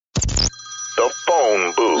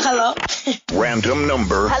phone booth. Hello. Random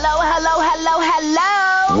number. Hello.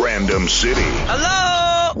 Random city.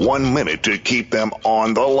 Hello? 1 minute to keep them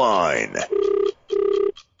on the line.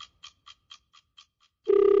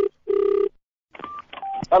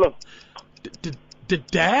 Hello.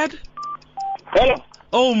 Dad? Hello.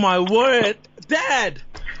 Oh my word. Dad!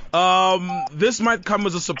 This might come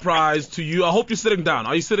as a surprise to you. I hope you're sitting down.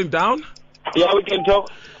 Are you sitting down? Yeah, we can talk.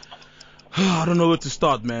 I don't know where to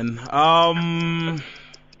start, man.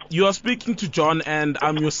 You are speaking to John and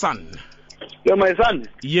I'm your son. You're my son.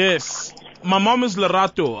 Yes. My mom is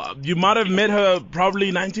Lerato. You might have met her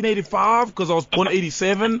probably 1985 because I was born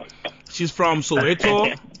 87. She's from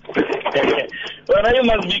Soweto. Well, now you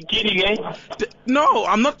must be kidding, eh? No,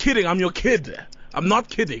 I'm not kidding. I'm your kid. I'm not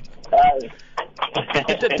kidding.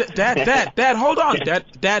 Dad, hold on.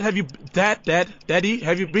 Daddy,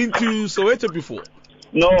 have you been to Soweto before?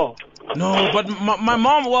 No. No, but my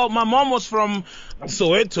mom was from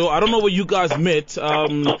Soweto. I don't know where you guys met.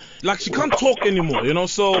 Like she can't talk anymore, you know.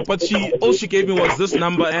 So, but all she gave me was this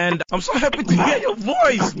number, and I'm so happy to hear your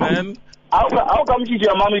voice, man. How come she's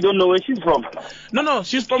your mom? You don't know where she's from? No,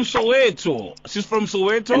 she's from Soweto.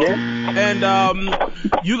 And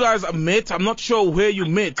you guys met. I'm not sure where you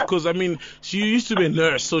met, because I mean, she used to be a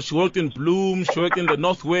nurse, so she worked in Bloom, she worked in the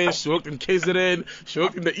Northwest, she worked in KZN, she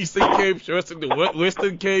worked in the Eastern Cape, she worked in the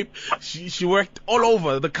Western Cape. She worked all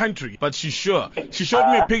over the country, but she's sure. She showed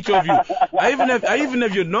me a picture of you. I even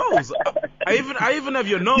have your nose. I even have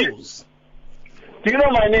your nose. Do you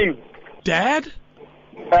know my name? Dad?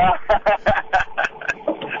 How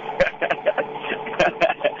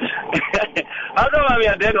come I'm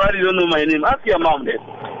your dad? Why do you don't know my name? Ask your mom then.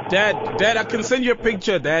 Dad, I can send you a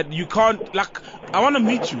picture, Dad. You can't, like, I want to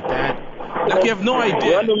meet you, Dad. Like, you have no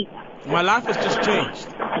idea. My life has just changed.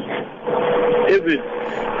 Is it?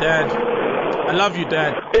 Dad, I love you,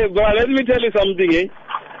 Dad. Hey, bro, let me tell you something, eh?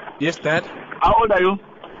 Yes, Dad? How old are you?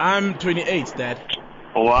 I'm 28, Dad.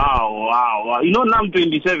 Wow. You know, now I'm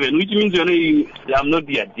 27, which means I'm not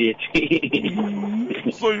your date.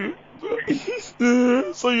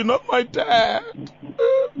 So you're not my dad.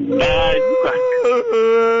 The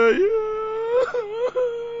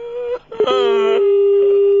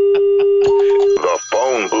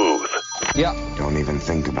phone booth. Don't even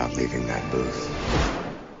think about leaving that booth.